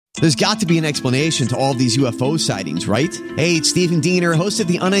There's got to be an explanation to all of these UFO sightings, right? Hey, it's Stephen Diener, host of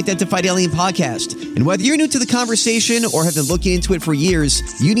the Unidentified Alien Podcast. And whether you're new to the conversation or have been looking into it for years,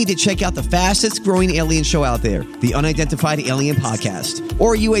 you need to check out the fastest growing alien show out there, the Unidentified Alien Podcast,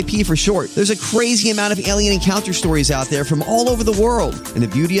 or UAP for short. There's a crazy amount of alien encounter stories out there from all over the world. And the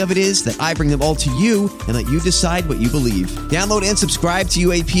beauty of it is that I bring them all to you and let you decide what you believe. Download and subscribe to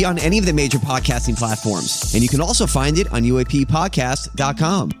UAP on any of the major podcasting platforms. And you can also find it on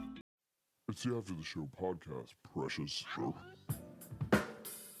UAPpodcast.com. It's the After the Show podcast, precious.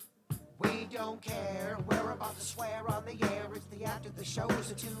 We don't care, we're about to swear on the air. It's the After the Show,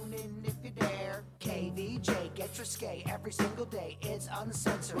 so tune in if you dare. KVJ, get risque every single day. It's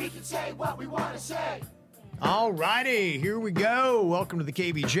uncensored. We can say what we want to say. All righty, here we go. Welcome to the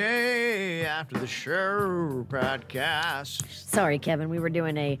KVJ After the Show podcast. Sorry, Kevin. We were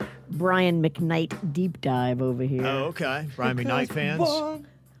doing a Brian McKnight deep dive over here. Oh, okay. Brian McKnight fans.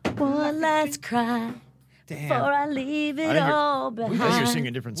 One last cry before I leave it all behind. We thought you were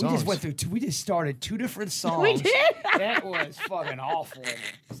singing different songs. We just went through. We just started two different songs. We did. That was fucking awful.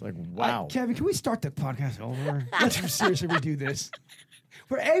 It's like, wow. Kevin, can we start the podcast over? Let's seriously redo this.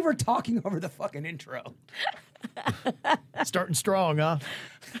 We're talking over the fucking intro. Starting strong, huh?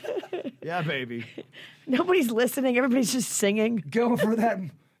 Yeah, baby. Nobody's listening. Everybody's just singing. Go for that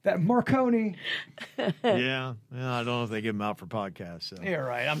Marconi. Yeah, I don't know if they give them out for podcasts. So. Yeah,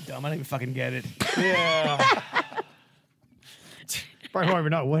 right. I'm dumb. I don't even fucking get it. Yeah. Probably why we're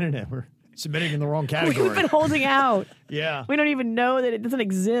not winning it. We're submitting in the wrong category. We've been holding out. Yeah. We don't even know that it doesn't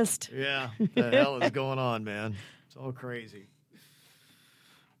exist. Yeah. What the hell is going on, man? It's all crazy.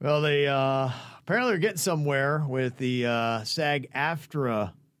 Well, they apparently are getting somewhere with the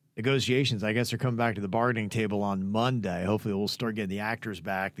SAG-AFTRA negotiations. I guess they're coming back to the bargaining table on Monday. Hopefully we'll start getting the actors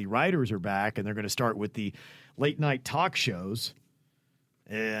back. The writers are back, and they're going to start with the late-night talk shows.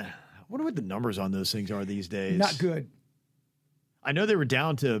 I wonder what the numbers on those things are these days. Not good. I know they were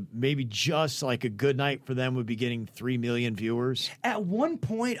down to maybe just like a good night for them would be getting 3 million viewers. At one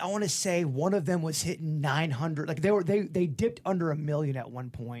point, I want to say one of them was hitting 900. Like they dipped under 1 million at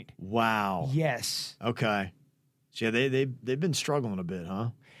one point. Wow. Yes. Okay. So yeah, they've been struggling a bit, huh?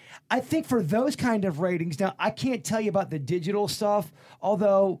 I think for those kind of ratings, now I can't tell you about the digital stuff,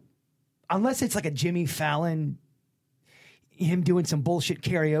 although unless it's like a Jimmy Fallon, him doing some bullshit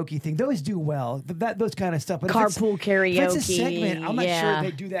karaoke thing, those do well. Those kind of stuff. But Carpool karaoke. If it's a segment, I'm not sure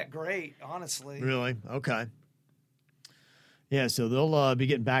they do that great, honestly. Really? Okay. Yeah, so they'll be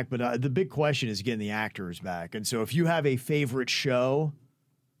getting back, but the big question is getting the actors back. And so if you have a favorite show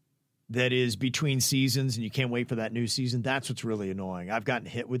that is between seasons and you can't wait for that new season, that's what's really annoying. I've gotten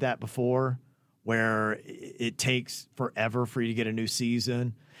hit with that before where it takes forever for you to get a new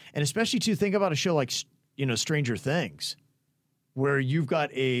season. And especially to think about a show like, Stranger Things, where you've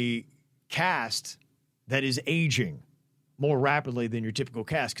got a cast that is aging more rapidly than your typical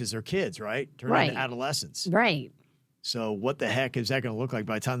cast because they're kids, right? Turning into adolescents. Right. So what the heck is that going to look like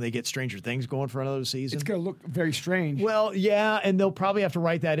by the time they get Stranger Things going for another season? It's going to look very strange. Well, yeah, and they'll probably have to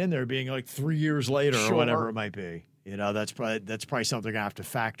write that in there being like 3 years later Sure. or whatever it might be. That's probably something they're going to have to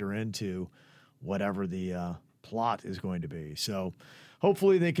factor into whatever the plot is going to be. So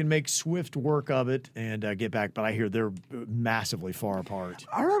hopefully they can make swift work of it and get back. But I hear they're massively far apart.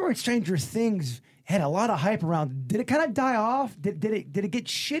 I remember Stranger Things had a lot of hype around. Did it kind of die off? Did it get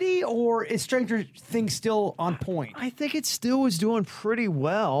shitty, or is Stranger Things still on point? I think it still was doing pretty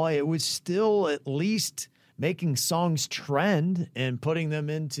well. It was still at least making songs trend and putting them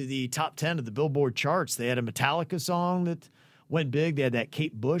into the top 10 of the Billboard charts. They had a Metallica song that went big. They had that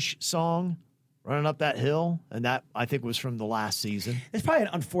Kate Bush song, Running Up That Hill, and that, I think, was from the last season. It's probably an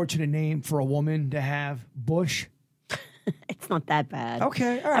unfortunate name for a woman to have, Bush. It's not that bad.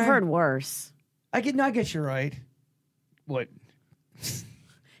 Okay, all right. I've heard worse. I guess you're right. What?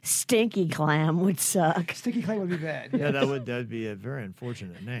 Stinky Clam would suck. Sticky Clay would be bad. Yeah, that'd be a very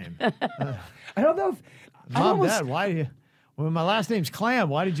unfortunate name. I don't know if... Mom, Dad, why do you... When my last name's Clam,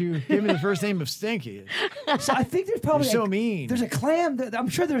 why did you give me the first name of Stinky? So I think there's probably... You're so mean. There's a clam. I'm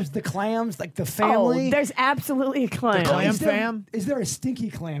sure there's the clams, like the family. Oh, there's absolutely a clam. The clam fam? Is there a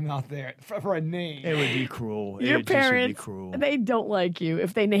Stinky Clam out there for a name? It would be cruel. Your it parents, just would be cruel. they don't like you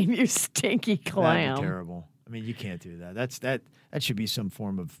if they name you Stinky Clam. That'd be terrible. I mean, you can't do that. That should be some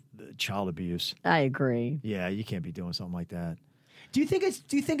form of child abuse. I agree. Yeah, you can't be doing something like that. Do you think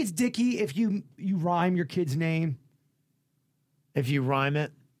it's dicky if you rhyme your kid's name? If you rhyme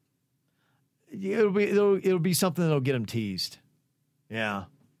it, it'll be something that'll get them teased. Yeah.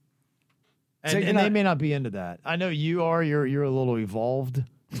 And, So they may not be into that. I know you are. You're a little evolved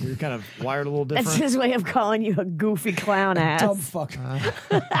You're kind of wired a little different. That's his way of calling you a goofy clown ass. Dumb fuck.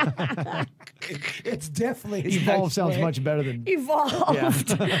 It's definitely his Evolved nice sounds way. much better than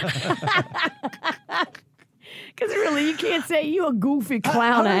Evolved. Because really, you can't say you a goofy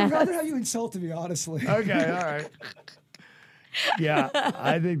clown I'd ass. rather have you insulted me, honestly. Okay, all right. Yeah,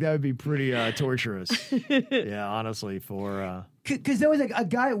 I think that would be pretty torturous. Yeah, honestly, for Because there was a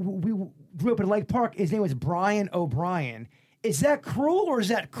guy, we grew up in Lake Park, his name was Brian O'Brien. Is that cruel or is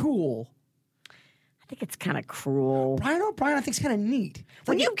that cool? I think it's kind of cruel. Brian O'Brien, I think, is kind of neat.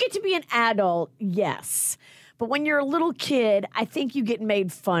 When you get to be an adult, yes. But when you're a little kid, I think you get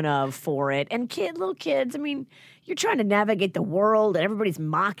made fun of for it. And little kids, I mean, you're trying to navigate the world and everybody's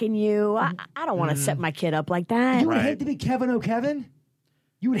mocking you. I don't want to set my kid up like that. You would Right. hate to be Kevin O'Kevin?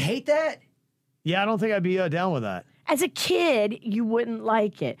 You would hate that? yeah, I don't think I'd be down with that. As a kid, you wouldn't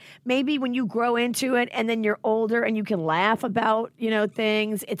like it. Maybe when you grow into it and then you're older and you can laugh about,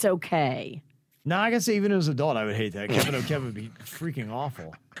 things, it's okay. No, I guess even as an adult, I would hate that. Kevin O'Kevin would be freaking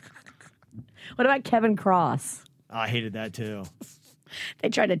awful. What about Kevin Cross? I hated that too. They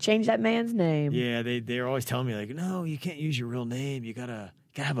tried to change that man's name. Yeah, they're always telling me like, no, you can't use your real name. You gotta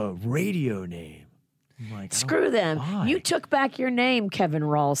have a radio name. I'm like, I don't- Screw them. why? You took back your name, Kevin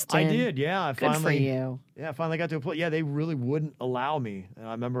Ralston. I did, yeah. I Good finally, for you. Yeah, I finally got to a point. Yeah, they really wouldn't allow me. And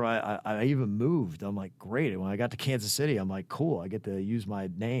I remember I even moved. I'm like, great. And when I got to Kansas City, I'm like, cool. I get to use my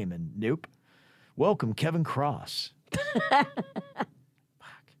name. And nope. Welcome, Kevin Cross.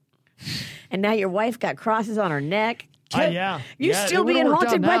 And now your wife got crosses on her neck. Yeah. You Yeah, still it would've being worked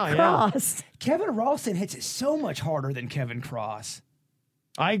haunted out by now, yeah. Cross. Kevin Ralston hits it so much harder than Kevin Cross.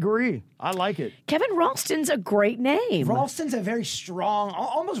 I agree. I like it. Kevin Ralston's a great name. Ralston's a very strong,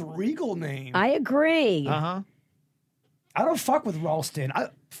 almost regal name. I agree. Uh-huh. I don't fuck with Ralston.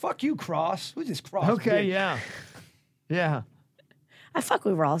 Fuck you, Cross. Who's this Cross? Okay, dude? yeah. Yeah. I fuck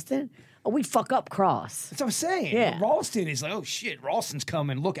with Ralston. Oh, we'd fuck up Cross. That's what I'm saying. Yeah. Ralston is like, oh shit, Ralston's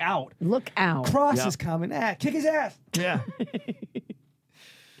coming. Look out. Look out. Cross Yeah. is coming. Kick his ass. Yeah.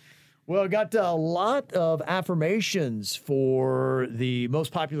 Well, I got a lot of affirmations for the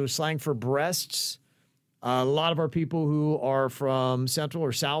most popular slang for breasts. A lot of our people who are from Central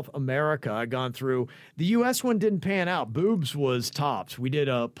or South America, I've gone through. The U.S. one didn't pan out. Boobs was tops. We did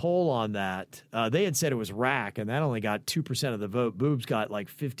a poll on that. They had said it was rack, and that only got 2% of the vote. Boobs got like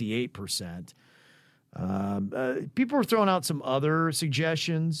 58%. People were throwing out some other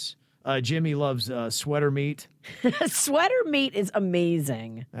suggestions. Jimmy loves sweater meat. Sweater meat is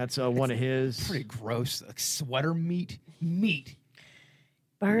amazing. That's one of his. Pretty gross. Like sweater meat. Meat.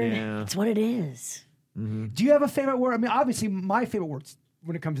 Burn. Yeah. It's what it is. Do you have a favorite word? I mean, obviously, my favorite word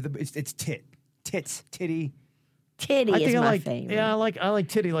when it comes to it's tit. Tits. Titty. Titty is my favorite. Yeah, I like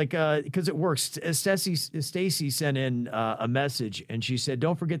titty, because it works. Stacy sent in a message, and she said,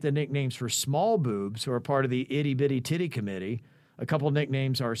 "Don't forget the nicknames for small boobs who are part of the itty bitty titty committee. A couple of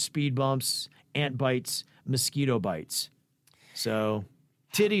nicknames are speed bumps, ant bites, mosquito bites. So,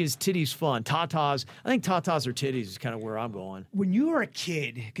 titty's fun. Tatas, I think tatas or titties is kind of where I'm going. When you were a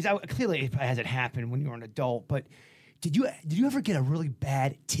kid, because clearly it hasn't happened when you were an adult, but did you ever get a really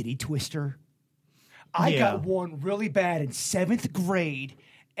bad titty twister? I got one really bad in 7th grade,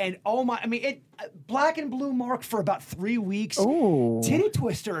 and black and blue mark for about 3 weeks. Ooh. Titty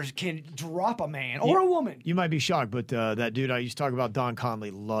twisters can drop a man or a woman. You might be shocked, but that dude I used to talk about, Don Conley,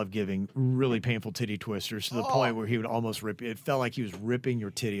 loved giving really painful titty twisters to the point where he would almost rip. It felt like he was ripping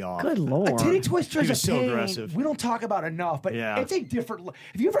your titty off. Good Lord. A titty twister He is was a so pain aggressive. we don't talk about enough, but Yeah. it's a different.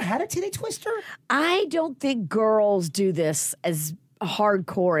 Have you ever had a titty twister? I don't think girls do this as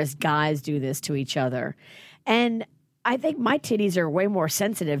hardcore as guys do this to each other. And I think my titties are way more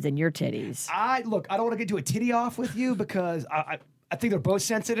sensitive than your titties. I don't want to get into a titty off with you because I think they're both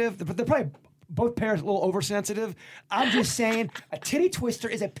sensitive, but they're probably both pairs a little oversensitive. I'm just saying a titty twister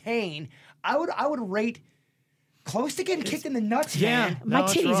is a pain. I would rate close to getting kicked in the nuts, man. My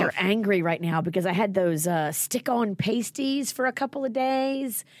it's titties rough. are angry right now because I had those stick-on pasties for a couple of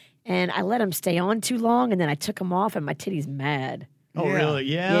days, and I let them stay on too long, and then I took them off, and my titty's mad. Oh, Yeah. really?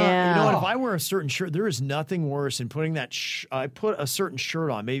 Yeah. Yeah. You know what? If I wear a certain shirt, there is nothing worse than putting that. I put a certain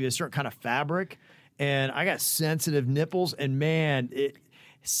shirt on, maybe a certain kind of fabric, and I got sensitive nipples, and man,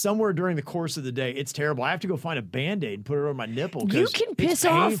 somewhere during the course of the day, it's terrible. I have to go find a Band-Aid and put it on my nipple. You 'cause can it's piss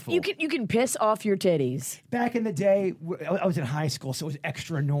off. painful. You can piss off your titties. Back in the day, I was in high school, so it was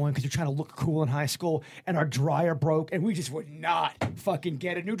extra annoying because you're trying to look cool in high school, and our dryer broke, and we just would not fucking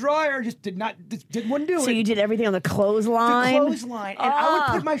get a new dryer. Just didn't want to do it. So you did everything on the The clothesline. clothesline, and I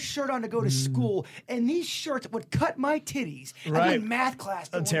would put my shirt on to go to school, and these shirts would cut my titties. I'd be Right. in math class.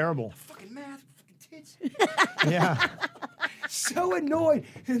 going, Terrible. Fucking math, fucking tits. Yeah. so annoyed,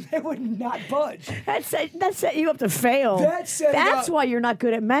 and they would not budge. That set you up to fail. That's why you're not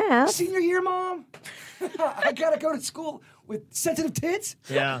good at math. Senior year, Mom. I gotta go to school with sensitive tits.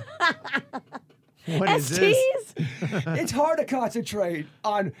 Yeah. What is this? STs? It's hard to concentrate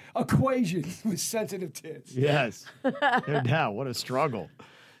on equations with sensitive tits. Yes. No doubt. What a struggle.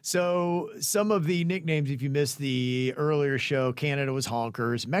 So some of the nicknames, if you missed the earlier show, Canada was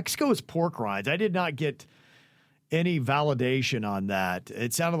honkers. Mexico was pork rinds. I did not get any validation on that.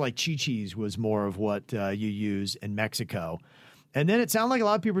 It sounded like chichis was more of what you use in Mexico. And then it sounded like a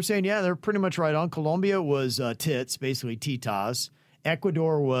lot of people were saying, yeah, they're pretty much right on. Colombia was tits, basically titas.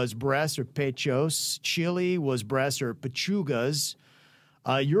 Ecuador was breasts or pechos. Chile was breasts or pechugas.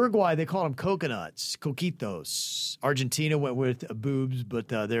 Uruguay, they called them coconuts, coquitos. Argentina went with boobs, but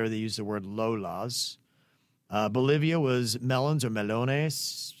there they used the word lolas. Bolivia was melons or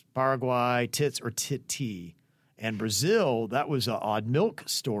melones. Paraguay, tits or titi. And Brazil, that was odd milk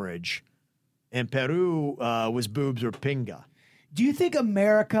storage. And Peru was boobs or pinga. Do you think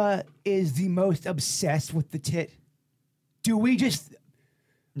America is the most obsessed with the tit? Do we just...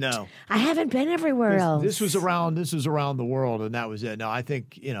 No. I haven't been everywhere else. This was around the world, and that was it. No, I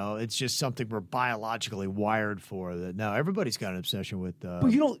think, it's just something we're biologically wired for. That now everybody's got an obsession with but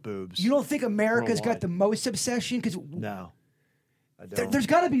you don't, boobs. You don't think America's worldwide. got the most obsession? Because No. I don't. there's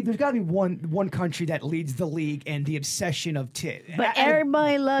got to be one country that leads the league and the obsession of tit. But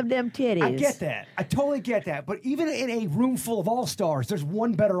everybody loved them titties. I get that. I totally get that. But even in a room full of all-stars, there's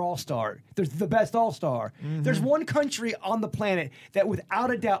one better all-star. There's the best all-star. Mm-hmm. There's one country on the planet that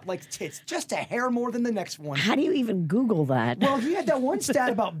without a doubt likes tits just a hair more than the next one. How do you even Google that? Well, he had that one stat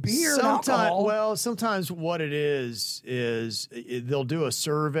about beer and alcohol. Well, sometimes what it is they'll do a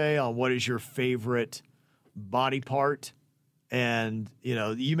survey on what is your favorite body part. And,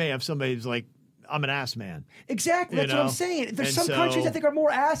 you may have somebody who's like, I'm an ass man. Exactly. That's what I'm saying. There's some countries I think are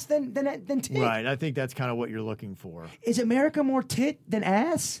more ass than tit. Right. I think that's kind of what you're looking for. Is America more tit than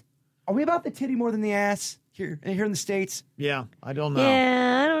ass? Are we about the titty more than the ass here in the States? Yeah. I don't know.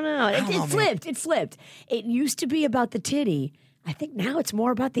 Yeah, I don't know. don't know, It flipped. It flipped. It used to be about the titty. I think now it's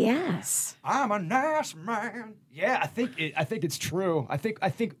more about the ass. I'm an ass man. Yeah, I think it's true. I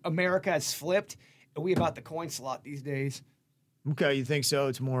think America has flipped. Are we about the coin slot these days? Okay. You think so?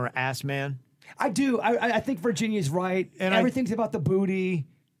 It's more ass man? I do. I think Virginia's right. And everything's about the booty.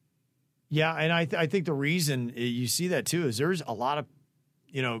 Yeah, and I think the reason you see that too is there's a lot of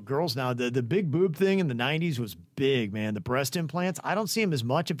girls now. The big boob thing in the 90s was big, man. The breast implants, I don't see them as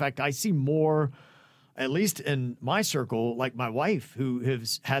much. In fact, I see more, at least in my circle, like my wife, who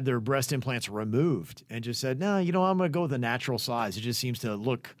has had their breast implants removed and just said, no, I'm going to go with a natural size. It just seems to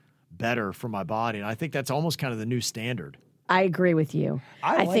look better for my body. And I think that's almost kind of the new standard. I agree with you.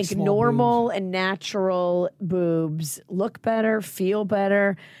 I like think small normal and natural boobs look better, feel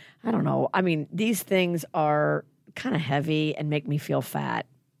better. I don't know. I mean, these things are kind of heavy and make me feel fat.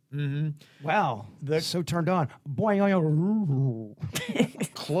 Mm-hmm. Wow. So turned on.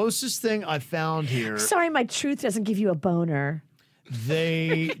 Closest thing I found here. Sorry, my truth doesn't give you a boner.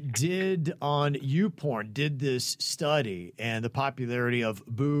 They did on YouPorn, did this study and the popularity of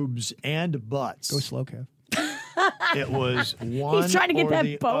boobs and butts. Go slow, Kev. It was one. He's trying to get or that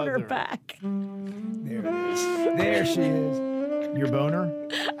the boner other. back. There it is. There she is. Your boner?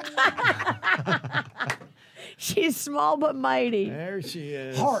 She's small but mighty. There she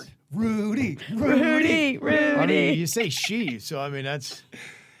is. Heart. Rudy. Rudy. I mean, you say she, so I mean that's.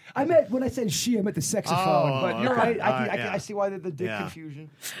 I meant when I said she, I meant the saxophone. But you're okay. right. I see why the dick confusion.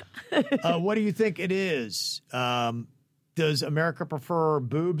 What do you think it is? Does America prefer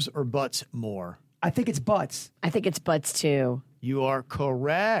boobs or butts more? I think it's butts. I think it's butts too. You are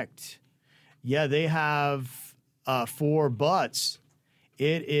correct. Yeah, they have 4 butts.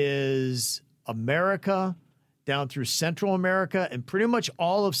 It is America down through Central America, and pretty much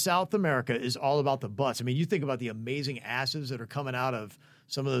all of South America is all about the butts. I mean, you think about the amazing asses that are coming out of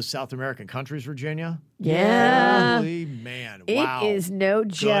some of those South American countries, Virginia. Yeah. Holy man. It Wow. is no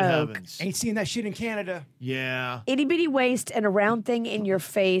Good joke. heavens. Ain't seeing that shit in Canada. Yeah. Itty bitty waist and a round thing in your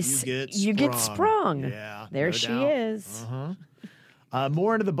face. You get sprung. Yeah. There no she doubt. is.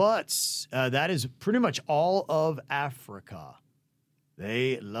 More into the butts. That is pretty much all of Africa.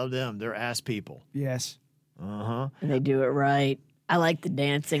 They love them. They're ass people. Yes. And they do it right. I like the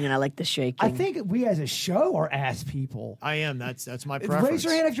dancing and I like the shaking. I think we as a show are ass people. I am. That's my preference. Raise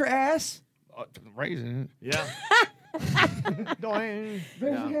your hand if you're ass. Raising. Yeah. Raise your hand if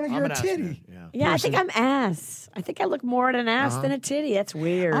I'm you're an a ass titty. man. Yeah. Yeah, I think I'm ass. I think I look more at an ass than a titty. That's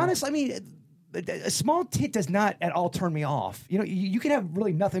weird. Honestly, I mean, a small tit does not at all turn me off. You know, you can have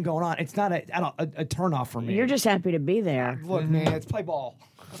really nothing going on. It's not a turn off for me. You're just happy to be there. Look, man, let's play ball.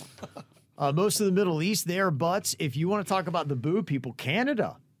 Most of the Middle East, they are butts. If you want to talk about the boob people,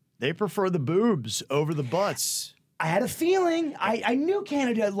 Canada, they prefer the boobs over the butts. I had a feeling. I knew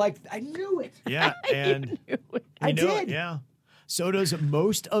Canada. I knew it. Yeah, and I know did. it, yeah. So does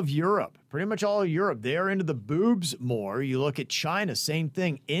most of Europe. Pretty much all of Europe. They are into the boobs more. You look at China, same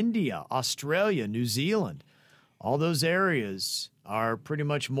thing. India, Australia, New Zealand. All those areas are pretty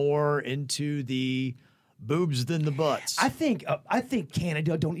much more into the boobs than the butts. I think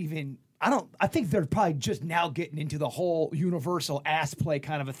Canada don't even. I think they're probably just now getting into the whole universal ass play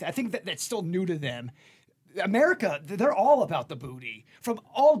kind of a thing. I think that's still new to them. America, they're all about the booty from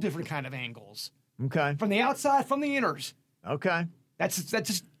all different kind of angles. Okay. From the outside, from the inners. Okay. That's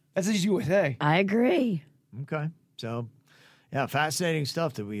just USA. I agree. Okay. So, yeah, fascinating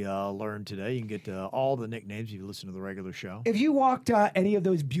stuff that we learned today. You can get all the nicknames if you listen to the regular show. If you walked any of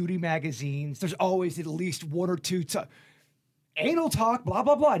those beauty magazines, there's always at least one or two anal talk, blah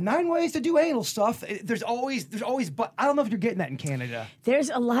blah blah. 9 ways to do anal stuff. There's always. But I don't know if you're getting that in Canada. There's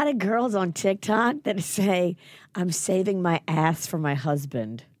a lot of girls on TikTok that say, "I'm saving my ass for my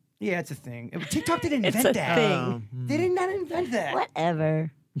husband." Yeah, it's a thing. TikTok didn't It's invent a that. thing. They did not invent that.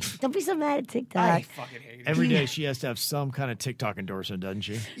 Whatever. Don't be so mad at TikTok. I fucking hate it. Every day she has to have some kind of TikTok endorsement, doesn't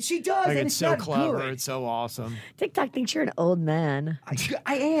she? She does, Like and it's it's so not clever. good. It's so awesome. TikTok thinks you're an old man.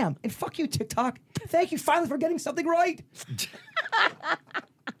 I am. And fuck you, TikTok. Thank you finally for getting something right.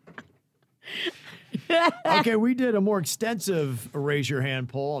 Okay, we did a more extensive raise your hand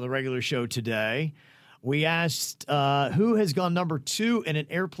poll on the regular show today. We asked who has gone number 2 in an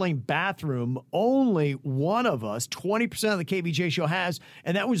airplane bathroom. Only one of us, 20% of the KVJ show has,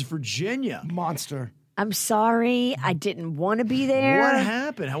 and that was Virginia. Monster. I'm sorry. I didn't want to be there. What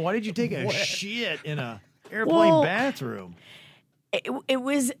happened? Why did you take a shit in a airplane bathroom? It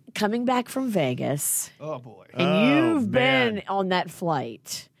was coming back from Vegas. Oh, boy. And you've man. been on that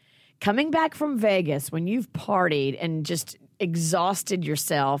flight. Coming back from Vegas when you've partied and just exhausted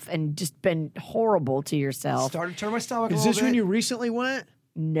yourself and just been horrible to yourself. Started to turn my stomach a Is little this bit. when you recently went?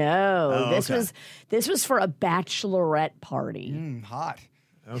 No, Oh, this okay. was for a bachelorette party. Hot.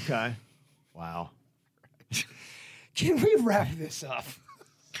 Okay. Wow. Can we wrap this up?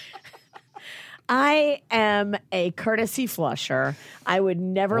 I am a courtesy flusher. I would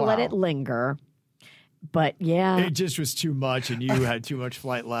never let Wow. it linger. But yeah, It just was too much, and you had too much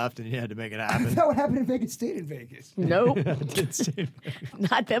flight left, and you had to make it Is happen. that what happened in Vegas? Stayed in Vegas. nope,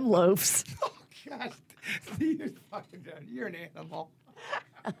 not them loafs. Oh, God. You're fucking done. You're an animal.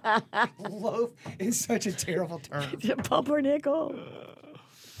 Loaf is such a terrible term. Pumpernickel.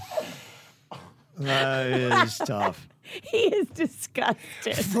 That is tough. He is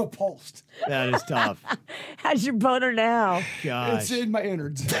disgusted. Repulsed. That is tough. How's your boner now? Gosh, It's in my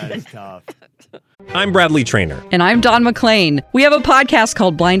innards. that is tough. I'm Bradley Trainer. And I'm Don McClain. We have a podcast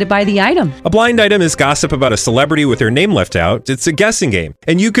called Blinded by the Item. A blind item is gossip about a celebrity with their name left out. It's a guessing game,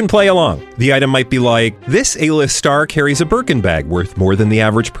 and you can play along. The item might be like, this A-list star carries a Birkin bag worth more than the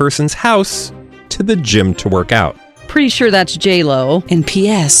average person's house to the gym to work out. Pretty sure that's J-Lo. And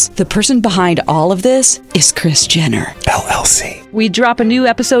P.S. the person behind all of this is Kris Jenner. LLC. We drop a new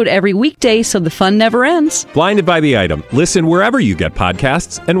episode every weekday so the fun never ends. Blinded by the Item. Listen wherever you get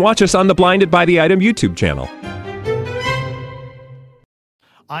podcasts and watch us on the Blinded by the Item YouTube channel.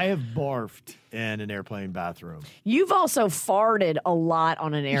 I have barfed in an airplane bathroom. You've also farted a lot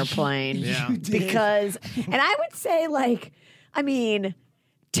on an airplane. Yeah. Because, and I would say,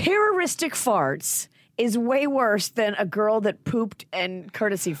 terroristic farts is way worse than a girl that pooped and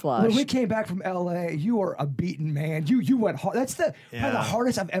courtesy When flushed. we came back from L.A., you were a beaten man. You went hard. That's probably the Yeah.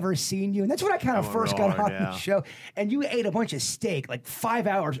 hardest I've ever seen you. And that's when I kind of went first real got hard, on the yeah. show. And you ate a bunch of steak like 5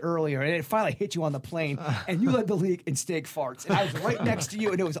 hours earlier, and it finally hit you on the plane. And you led the league in steak farts. And I was right next to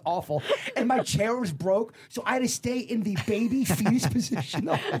you, and it was awful. And my chair was broke, so I had to stay in the baby fetus position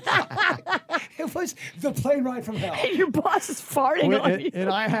the whole time. It was the plane ride from hell. Your boss is farting on you. And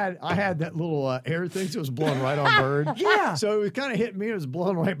I had that little air thing that was blowing right on Bird. Yeah. So it was kind of hitting me. It was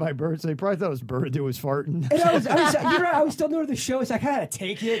blowing right by Bird. So they probably thought it was Bird that was farting. And I was still new to the show, so I kind of had to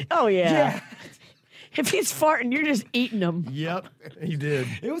take it. Oh, yeah. Yeah. If he's farting, you're just eating them. Yep, he did.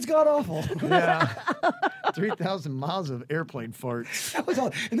 It was god awful. Yeah, 3,000 miles of airplane farts. That was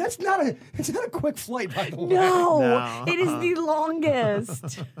all, and it's not a quick flight, by the way. No, it is the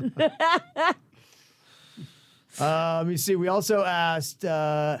longest. Let me see. We also asked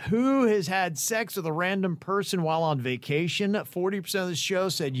who has had sex with a random person while on vacation. 40% of the show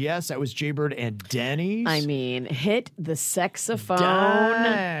said yes. That was Jaybird and Denny's. I mean, hit the saxophone.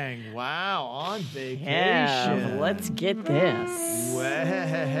 Dang. Wow. Now on vacation. Yeah, let's get this.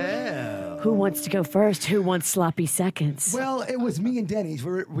 Well. Who wants to go first? Who wants sloppy seconds? Well, it was me and Denny's.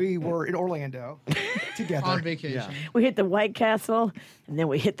 We were in Orlando together. On vacation. Yeah. We hit the White Castle, and then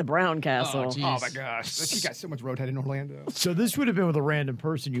we hit the Brown Castle. geez. Oh my gosh. You got so much roadhead in Orlando. So this would have been with a random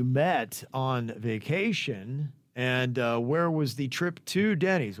person you met on vacation. And where was the trip to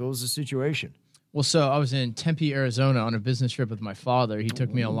Denny's? What was the situation? Well, so I was in Tempe, Arizona on a business trip with my father. He took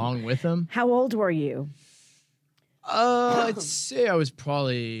me along with him. How old were you? I'd say I was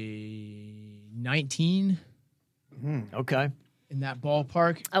probably 19 Okay. in that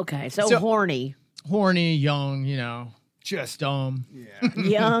ballpark. Okay, so So- horny. Horny, young, Just dumb.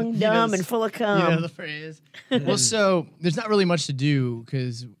 Young, dumb, and full of cum. You know the phrase. Well, so there's not really much to do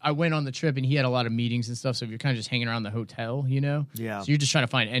because I went on the trip and he had a lot of meetings and stuff. So you're kind of just hanging around the hotel, Yeah. So you're just trying to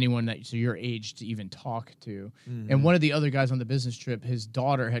find anyone that's your age to even talk to. And one of the other guys on the business trip, his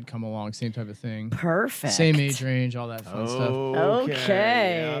daughter had come along, same type of thing. Perfect. Same age range, all that fun stuff.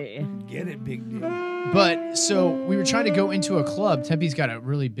 Okay. get it, big dude. But so we were trying to go into a club. Tempe's got a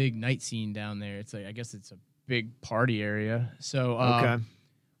really big night scene down there. It's like, I guess it's a big party area. So Okay.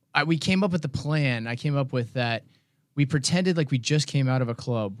 we came up with the plan. I came up with that we pretended like we just came out of a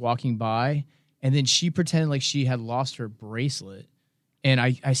club walking by, and then she pretended like she had lost her bracelet. And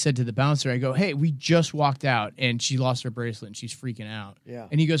I said to the bouncer, I go, hey, we just walked out, and she lost her bracelet, and she's freaking out. Yeah.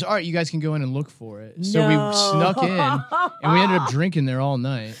 And he goes, all right, you guys can go in and look for it. So we No. snuck in, and we ended up drinking there all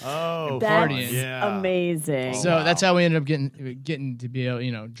night. Oh, That's partying. Yeah. amazing. So that's how we ended up getting to be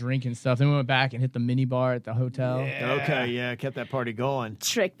able, drinking stuff. Then we went back and hit the mini bar at the hotel. Okay, yeah, kept that party going.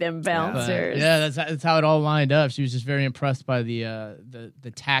 Trick them But, bouncers. yeah, that's how it all lined up. She was just very impressed by the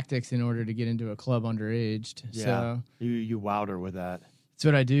tactics in order to get into a club underaged. Yeah. So You wowed her with that. that's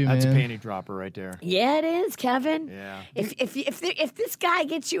what I do, That's man. a panty dropper right there. Yeah, it is, Kevin. Yeah. If this guy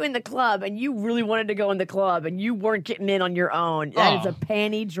gets you in the club and you really wanted to go in the club and you weren't getting in on your own, that is a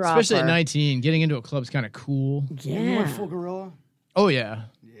panty dropper. Especially at 19, getting into a club's kind of cool. You Yeah. went full gorilla? Oh yeah.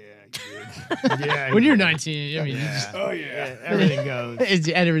 Yeah. When you're 19, I mean, Everything goes.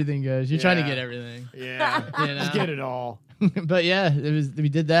 everything goes. You're trying to get everything. Yeah. You know? Just get it all. But yeah, we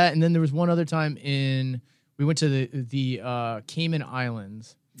did that, and then there was one other time we went to the Cayman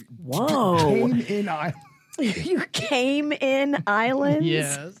Islands. Whoa. Came in I. You came in islands?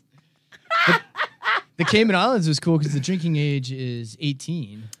 Yes. The Cayman Islands was cool because the drinking age is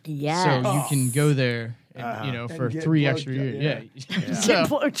 18. Yes. So you can go there, and, for And get 3 blow extra job, years. Yeah. Get So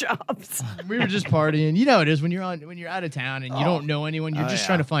blowjobs. we were just partying. You know how it is when you're out of town and you don't know anyone. You're just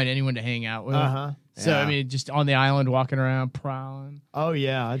trying to find anyone to hang out with. Uh-huh. So I Yeah. mean, just on the island, walking around, prowling. Oh,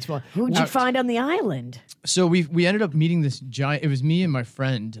 yeah. It's fun. Who'd you find on the island? So we ended up meeting this giant. It was me and my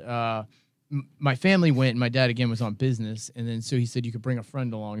friend. My family went, and my dad again was on business, and then so he said you could bring a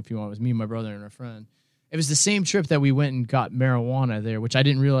friend along if you want. It was me, my brother, and a friend. It was the same trip that we went and got marijuana there, which I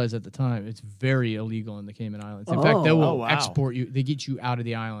didn't realize at the time. It's very illegal in the Cayman Islands. In fact, they will wow. export you. They get you out of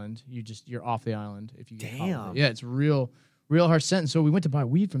the island. You're off the island if you get caught with Damn. it. Yeah, it's real harsh sentence. So we went to buy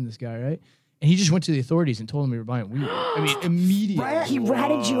weed from this guy, right? And he just went to the authorities and told them we were buying weed. I mean, immediately. He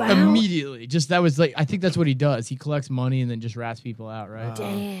ratted you out? Immediately. Just that was like, I think that's what he does. He collects money and then just rats people out, right?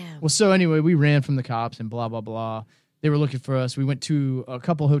 Damn. Well, so anyway, we ran from the cops and blah, blah, blah. They were looking for us. We went to a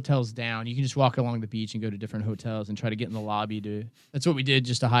couple hotels down. You can just walk along the beach and go to different hotels and try to get in the lobby. That's what we did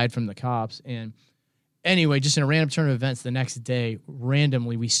just to hide from the cops. And anyway, just in a random turn of events, the next day,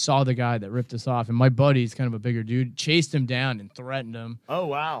 randomly, we saw the guy that ripped us off. And my buddy's kind of a bigger dude, chased him down and threatened him. Oh,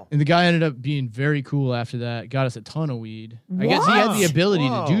 wow. And the guy ended up being very cool after that. Got us a ton of weed. I guess he had the ability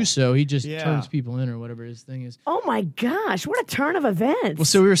to do so. He just turns people in or whatever his thing is. Oh my gosh, what a turn of events. Well,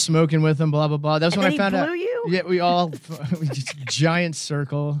 so we were smoking with him, blah, blah, blah. That's And when then I found he out. blew you? Yeah, we just giant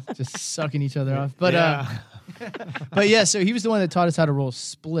circle, just sucking each other off. But but yeah, so he was the one that taught us how to roll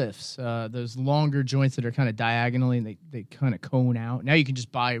spliffs, those longer joints that are kind of diagonally and they kind of cone out. Now you can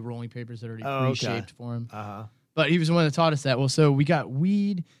just buy rolling papers that are already pre-shaped for him. Uh-huh. But he was the one that taught us that. Well, so we got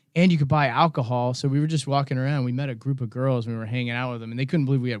weed and you could buy alcohol. So we were just walking around. We met a group of girls. We were hanging out with them, and they couldn't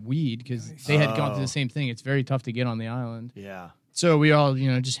believe we had weed because they had gone through the same thing. It's very tough to get on the island. Yeah. So we all,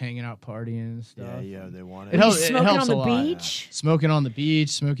 just hanging out, partying and stuff. Yeah, they wanted It Were you helps. It smoking helps on the a lot. beach? Smoking on the beach,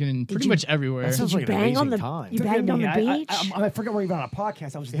 smoking in pretty much everywhere. That sounds Did like you an bang on amazing the time. You banged on the beach? I forget we're even on a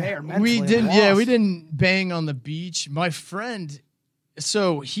podcast. I was there mentally. We I'm didn't. Yeah, lost. we didn't bang on the beach. My friend,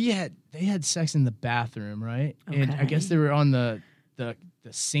 so they had sex in the bathroom, right? And I Okay. guess they were on the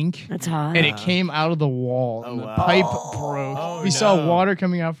sink. That's hot. And it came out of the wall, and the wow. pipe broke. Oh, we saw no. water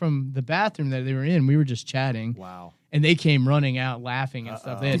coming out from the bathroom that they were in. We were just chatting, Wow. and they came running out, laughing and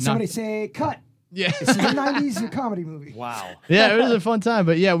stuff. They had Did somebody knocked- say cut? Yeah. It's a 90s comedy movie. Wow. Yeah, it was a fun time.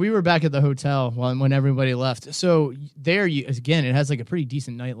 But yeah, we were back at the hotel when everybody left. So there, again, it has like a pretty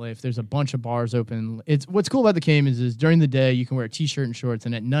decent nightlife. There's a bunch of bars open. It's what's cool about the Caymans is during the day you can wear a t-shirt and shorts,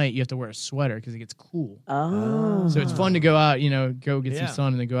 and at night you have to wear a sweater because it gets cool. Oh. So it's fun to go out, go get some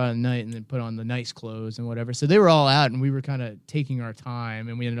sun, and then go out at night and then put on the nice clothes and whatever. So they were all out, and we were kind of taking our time,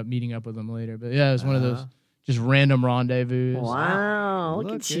 and we ended up meeting up with them later. But yeah, it was one of those just random rendezvous. Wow,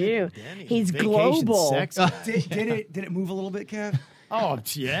 look at you. Denny. He's Vacation global. sex. Did it move a little bit, Kev? Oh,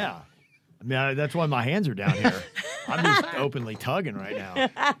 yeah. I mean, that's why my hands are down here. I'm just openly tugging right now.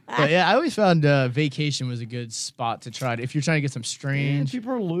 But yeah, I always found vacation was a good spot to try to, if you're trying to get some strange.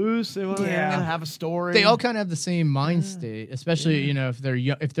 People are loose. They want to have a story. They all kind of have the same mind state, especially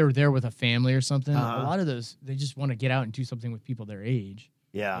if they're there with a family or something. A lot of those, they just want to get out and do something with people their age.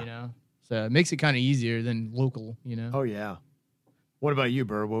 Yeah. So it makes it kind of easier than local. Oh yeah. What about you,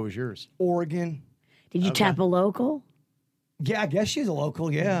 Burr? What was yours? Oregon. Did you tap a local? Yeah, I guess she's a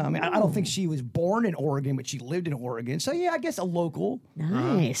local. Yeah, I mean, I don't think she was born in Oregon, but she lived in Oregon. So yeah, I guess a local.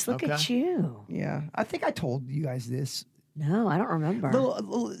 Nice. Look at you. Yeah, I think I told you guys this. No, I don't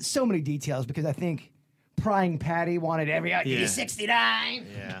remember. So many details because I think Prying Patty wanted every out. Yeah. 69.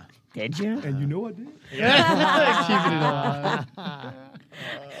 Yeah. Did you? And you know I did. Keeping it alive.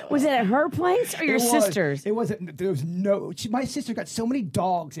 Was it at her place or your sister's? It wasn't. There was no. My sister got so many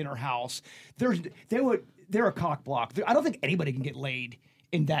dogs in her house. They're a cock block. I don't think anybody can get laid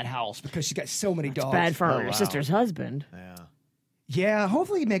in that house because she got so many dogs. Bad for your sister's husband. Yeah. Yeah.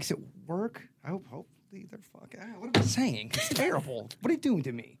 Hopefully, it makes it work. Hopefully, they're fucking. What am I saying? It's terrible. What are you doing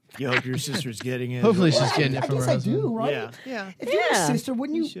to me? You hope your sister's getting it. Hopefully she's getting it I from her guess I husband. do, right? Yeah. If you're a sister,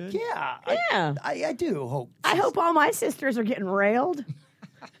 wouldn't you? should. Yeah. Yeah. I do hope. I hope all my sisters are getting railed.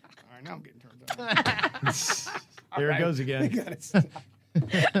 All right, now I'm getting turned on. There it goes again.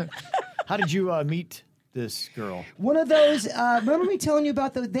 How did you meet this girl? One of those. Remember me telling you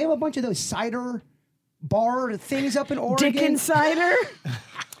about they have a bunch of those cider bar things up in Oregon. Dick Insider?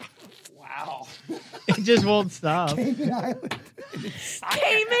 Wow. It just won't stop. Cayman Island.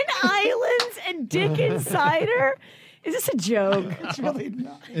 Cayman Islands and Dick Insider? Is this a joke? It's really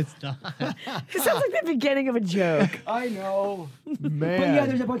not. It's not. It sounds like the beginning of a joke. I know. Man. But yeah,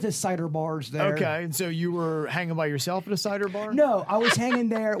 there's a bunch of cider bars there. Okay, and so you were hanging by yourself at a cider bar? No, I was hanging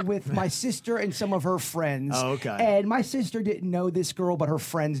there with my sister and some of her friends. Oh, okay. And my sister didn't know this girl, but her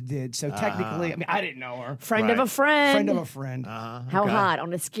friends did. So technically, I mean, I didn't know her. Friend of a friend. Friend of a friend. How hot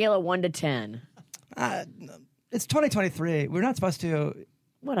on a scale of 1 to 10? It's 2023. We're not supposed to.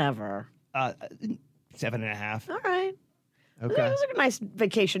 Whatever. 7.5. All right. Okay. Those are nice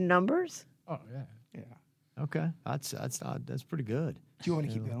vacation numbers. Oh, yeah. Yeah. Okay. That's pretty good. Do you want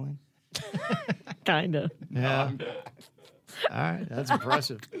to keep going? Kind of. Yeah. All right. That's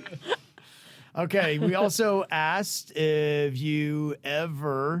impressive. Okay. We also asked if you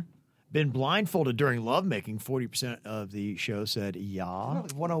ever been blindfolded during lovemaking. 40% of the show said yeah.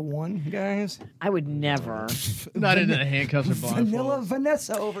 101, guys. I would never. Not into the handcuffs or blindfolds. Vanilla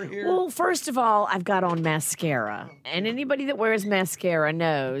Vanessa over here. Well, first of all, I've got on mascara. And anybody that wears mascara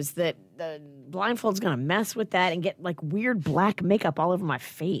knows that the blindfold's going to mess with that and get like weird black makeup all over my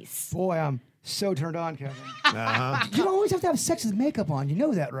face. Boy, I'm so turned on, Kevin. Uh-huh. You don't always have to have sex with makeup on. You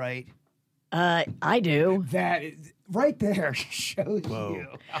know that, right? I do. That is, right there shows you.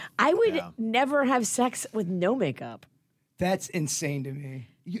 I would never have sex with no makeup. That's insane to me.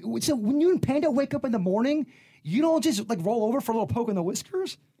 So when you and Panda wake up in the morning, you don't just like roll over for a little poke in the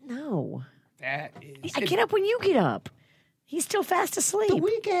whiskers? No. That is... I get up when you get up. He's still fast asleep. The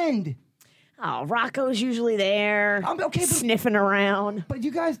weekend. Oh, Rocco's usually there, okay, sniffing around. But you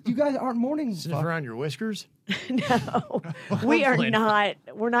guys aren't morning. Sniff around your whiskers? No, we are not.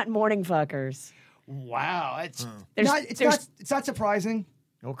 We're not morning fuckers. Wow, it's There's- it's not surprising.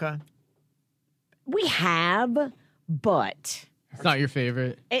 Okay. We have, but It's not your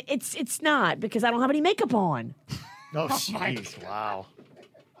favorite. it's not because I don't have any makeup on. Oh, jeez. Wow.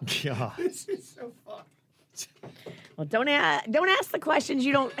 God. This is so fucked. Well, don't ask the questions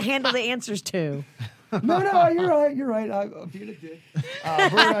you don't handle the answers to. No, you're right. I'm being a dick.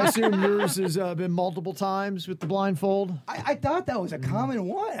 Bert, I assume yours has been multiple times with the blindfold. I thought that was a common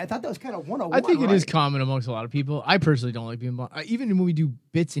one. I thought that was kind of 101. I think it is common amongst a lot of people. I personally don't like being blind. Even when we do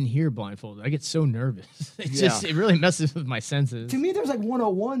bits in here blindfolded, I get so nervous. It really messes with my senses. To me, there's like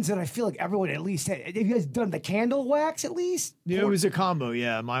 101s that I feel like everyone at least had. Have you guys done the candle wax at least? Yeah, it was a combo.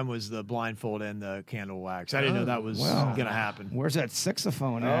 Yeah, mine was the blindfold and the candle wax. I didn't know that was going to happen. Where's that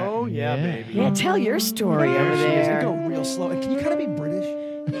saxophone at? Oh, yeah, baby. Yeah, tell your story over there. Go real slow. Can you kind of be British?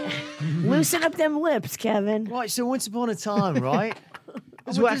 Loosen up them lips, Kevin. Right, so once upon a time, right?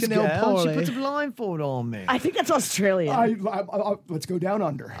 It's whacking the old She parlay. puts a blindfold on me. I think that's Australian. Let's go down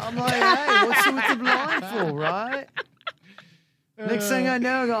under. I'm like, hey, what's with the blindfold, right? Next thing I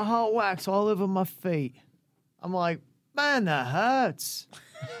know, I got hot wax all over my feet. I'm like, man, that hurts.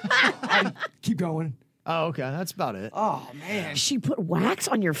 Keep going. Oh, okay. That's about it. Oh, man. She put wax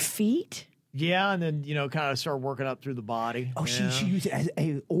on your feet? Yeah, and then, kind of start working up through the body. Oh, yeah. she used it as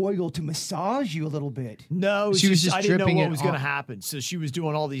a oil to massage you a little bit. No, She was just I didn't know dripping what it was going to on. happen. So she was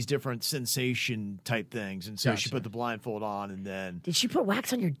doing all these different sensation type things. And so she Gotcha. put the blindfold on and then, Did she put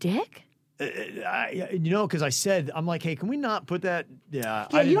wax on your dick? because I said, I'm like, hey, can we not put that? Yeah.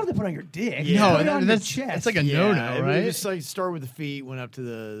 Yeah, you don't have to put it on your dick. Yeah. Put it on your that's chest. like a Yeah, no-no, it right? was just like start with the feet, went up to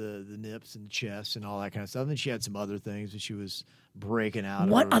the nips and chest and all that kind of stuff. And then she had some other things that she was breaking out.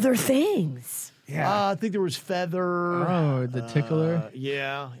 What of her. other things? Yeah. I think there was feather. Oh, the tickler?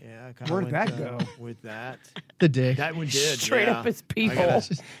 Yeah. kinda Where'd went, that go? With that? The dick. That one did. Straight yeah. up as I people.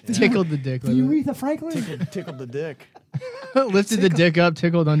 gotta- Tickled the dick. Do you with Aretha Franklin? tickled the dick. it. Lifted the dick up,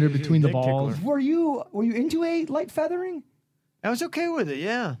 tickled under between the dick balls. tickler. Were you into a light feathering? I was okay with it.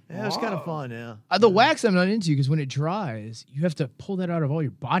 Yeah. It was kind of fun. Yeah. The wax I'm not into because when it dries, you have to pull that out of all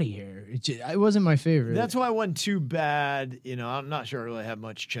your body hair. It wasn't my favorite. That's why it wasn't too bad. I'm not sure I really had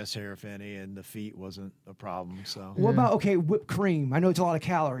much chest hair, if any, and the feet wasn't a problem. So What about, whipped cream? I know it's a lot of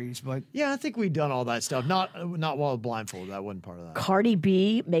calories, but yeah, I think we've done all that stuff. Not while blindfolded. That wasn't part of that. Cardi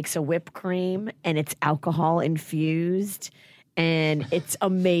B makes a whipped cream and it's alcohol infused and it's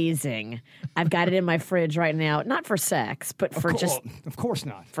amazing. I've got it in my fridge right now, not for sex, but for just of course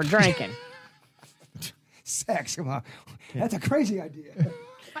not. for drinking. Sex, come on. That's a crazy idea.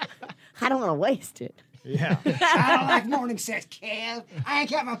 I don't want to waste it. Yeah. I don't like morning sex, Kev. I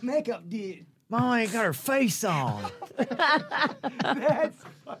ain't got my makeup did. Mom ain't got her face on. That's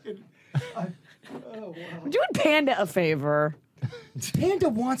fucking... I'm doing Panda a favor. Panda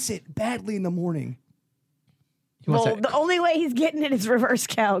wants it badly in the morning. Well, the only way he's getting it is reverse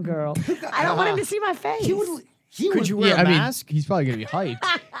cowgirl. I don't want him to see my face. Could you wear a mask? He's probably gonna be hyped.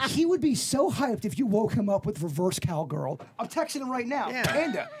 He would be so hyped if you woke him up with reverse cowgirl. I'm texting him right now. Yeah.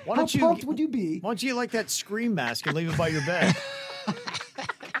 Panda, Why how don't you- pumped would you be? Why don't you like that scream mask and leave it by your bed?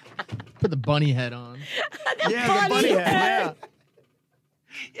 Put the bunny head on. Yeah, the bunny head. Yeah.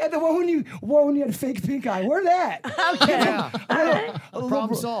 Yeah, the one when you had fake pink eye. Wear that. Okay. Yeah.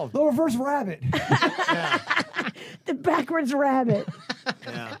 Problem solved. The reverse rabbit. The backwards rabbit.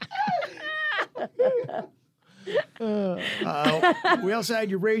 Yeah. We also had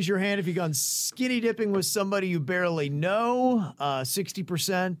you raise your hand if you've gone skinny dipping with somebody you barely know.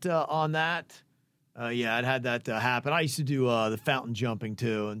 60% on that. Yeah, I'd had that happen. I used to do the fountain jumping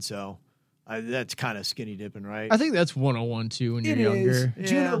too, and so that's kind of skinny dipping, right? I think that's 101 too when you're It younger. is.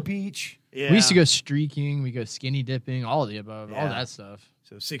 Juno Beach. Yeah. We used to go streaking, we go skinny dipping, all of the above, all Yeah. that stuff.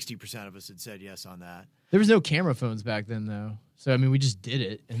 So 60% of us had said yes on that. There was no camera phones back then though. So I mean we just did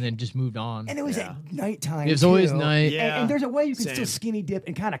it and then just moved on. And it was at nighttime. It was always too. night. Yeah. And there's a way you can Same. still skinny dip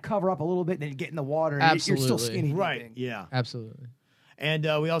and kind of cover up a little bit and then get in the water. And you're still Absolutely. skinny Right. dipping. Yeah. Absolutely. And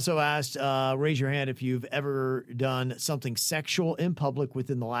we also asked, raise your hand if you've ever done something sexual in public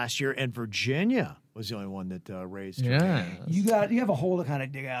within the last year. And Virginia was the only one that raised her hand. Yeah. You have a hole to kind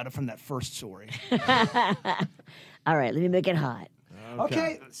of dig out from that first story. All right, let me make it hot.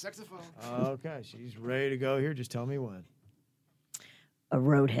 Okay. Saxophone. Okay, she's ready to go here. Just tell me when. A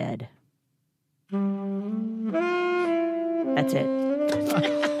roadhead. That's it.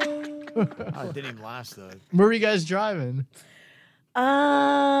 Oh, it didn't even last though. Where were you guys driving?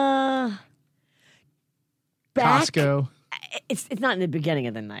 Back. Costco. It's not in the beginning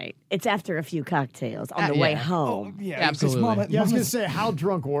of the night. It's after a few cocktails on the way yeah. home. Yeah, Absolutely. Mama, Yeah, I was going to Mama's, say, how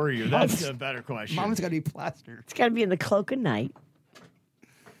drunk were you? That's a better question. Mama's got to be plastered. It's got to be in the cloak of night.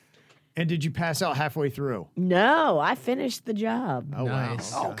 And did you pass out halfway through? No, I finished the job. Oh,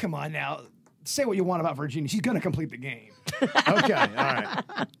 Nice. wow. Oh, come on now. Say what you want about Virginia. She's going to complete the game. Okay, all right.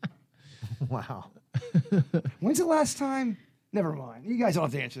 Wow. When's the last time? Never mind. You guys don't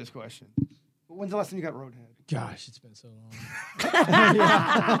have to answer this question. But when's the last time you got roadhead? Gosh, it's been so long.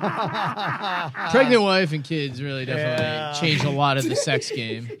 Pregnant wife and kids really definitely changed a lot of the sex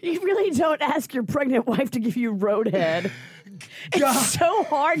game. You really don't ask your pregnant wife to give you roadhead. It's so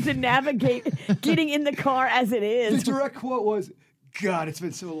hard to navigate getting in the car as it The is. direct quote was, God, it's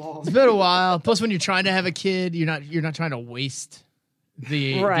been so long. It's been a while. Plus, when you're trying to have a kid, you're not trying to waste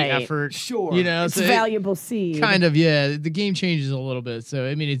the Right. effort. Sure. You know, It's so valuable seed. kind of, yeah. The game changes a little bit. So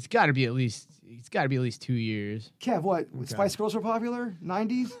I mean, it's got to be at least 2 years. Kev, what? Spice Girls were popular?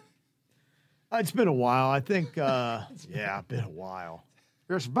 90s? It's been a while. I think, yeah, been a while.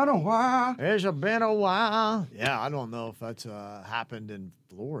 It's been a while. It's been a while. Yeah, I don't know if that's happened in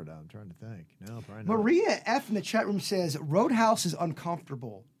Florida. I'm trying to think. No, probably not. Maria F. in the chat room says, Roadhouse is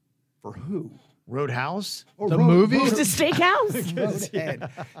uncomfortable. For who? Roadhouse? Or The movie? It's a steakhouse. Roadhead.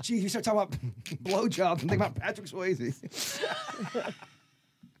 Geez, you start talking about blowjobs and think about Patrick Swayze.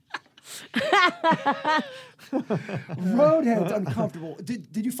 Roadhead's uncomfortable.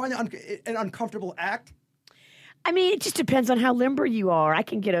 Did you find it an uncomfortable act? I mean, it just depends on how limber you are. I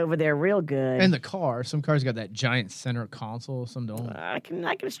can get over there real good. And the car. Some cars got that giant center console. Some don't. I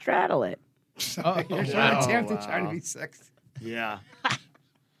can straddle it. Oh, You're wow. trying to be sexy. Yeah.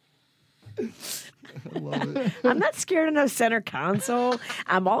 I love it. I'm not scared of no center console.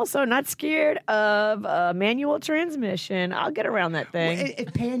 I'm also not scared of a manual transmission. I'll get around that thing.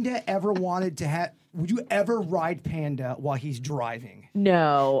 If Panda ever wanted to have, would you ever ride Panda while he's driving?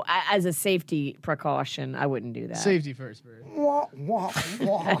 No, as a safety precaution, I wouldn't do that. Safety first, Bert. Wah, wah,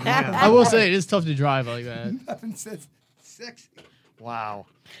 wah. I will say it is tough to drive like that. Nothing says sexy. Wow.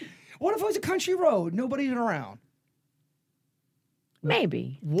 What if it was a country road, nobody's around?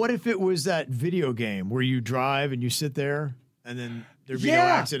 Maybe. What if it was that video game where you drive and you sit there and then there'd be no Yeah.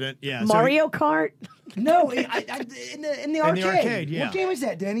 accident? Yeah. Mario Kart? No, in the arcade. arcade, yeah. What game is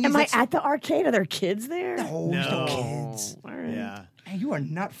that, Danny? Am I at the arcade? Are there kids there? No, there's no kids. All right. Yeah. Hey, you are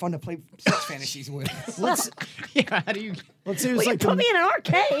not fun to play sex fantasies with. Yeah, how do you? Let's say Well, it's you like put me in an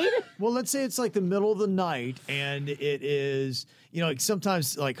arcade. well, let's say it's like the middle of the night and it is, like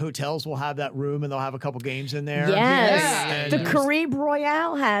sometimes like hotels will have that room and they'll have a couple games in there. Yes. And The Carib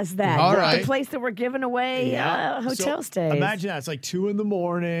Royale has that. All The right. place that we're giving away hotel So, stays. Imagine that. It's like 2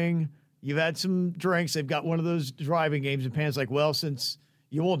 a.m. You've had some drinks. They've got one of those driving games, and Pan's like, well, since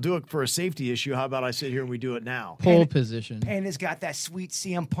you won't do it for a safety issue, how about I sit here and we do it now? Pole position. Panda's got that sweet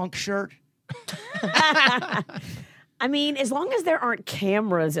CM Punk shirt. I mean, as long as there aren't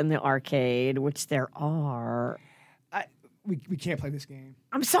cameras in the arcade, which there are. We can't play this game.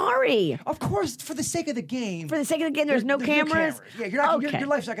 I'm sorry. Of course, for the sake of the game. For the sake of the game, there's no cameras? Yeah, you're not, Okay. your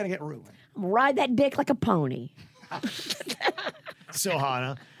life's not going to get ruined. Ride that dick like a pony. So,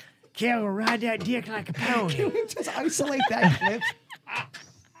 Hannah, can't ride that dick like a pony. Can we just isolate that clip?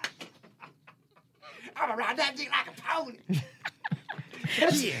 I'm going to ride that dick like a pony.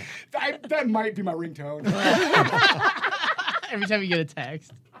 That might be my ringtone. Every time you get a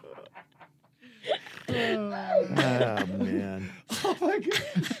text. Oh, man. Oh, my God.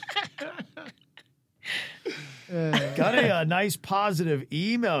 Got a nice positive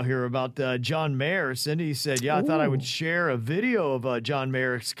email here about John Mayer. Cindy said, I thought I would share a video of John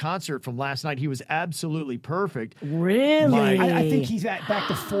Mayer's concert from last night. He was absolutely perfect. Really? I think he's back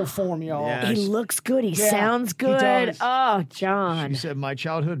to full form, y'all. Yeah. He looks good. He sounds he good. does. Oh, John. She said, my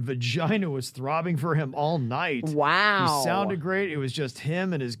childhood vagina was throbbing for him all night. Wow. He sounded great. It was just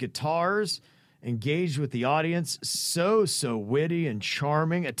him and his guitars, engaged with the audience. So witty and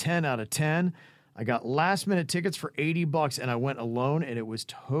charming. A 10 out of 10. I got last-minute tickets for $80, and I went alone, and it was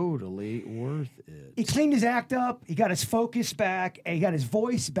totally worth it. He cleaned his act up. He got his focus back. And he got his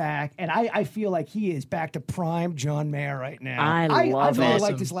voice back. And I feel like he is back to prime John Mayer right now. I love I really it.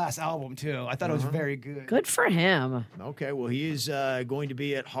 liked his last album, too. I thought it was very good. Good for him. Okay, well, he is going to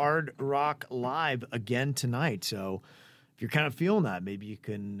be at Hard Rock Live again tonight. So if you're kind of feeling that, maybe you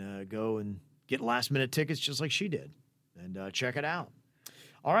can go and get last-minute tickets just like she did and check it out.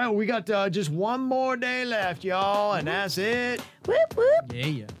 All right, well, we got just one more day left, y'all, and that's it. Whoop, whoop.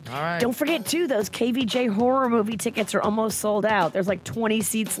 Yeah. All right. Don't forget, too, those KVJ horror movie tickets are almost sold out. There's like 20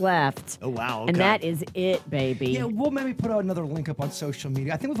 seats left. Oh, wow. Okay. And that is it, baby. Yeah, we'll maybe put another link up on social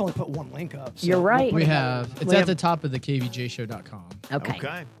media. I think we've only put one link up. So You're right. We have. It's We at have- the top of the kvjshow.com. Okay.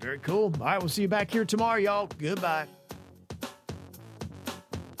 Okay, very cool. All right, we'll see you back here tomorrow, y'all. Goodbye.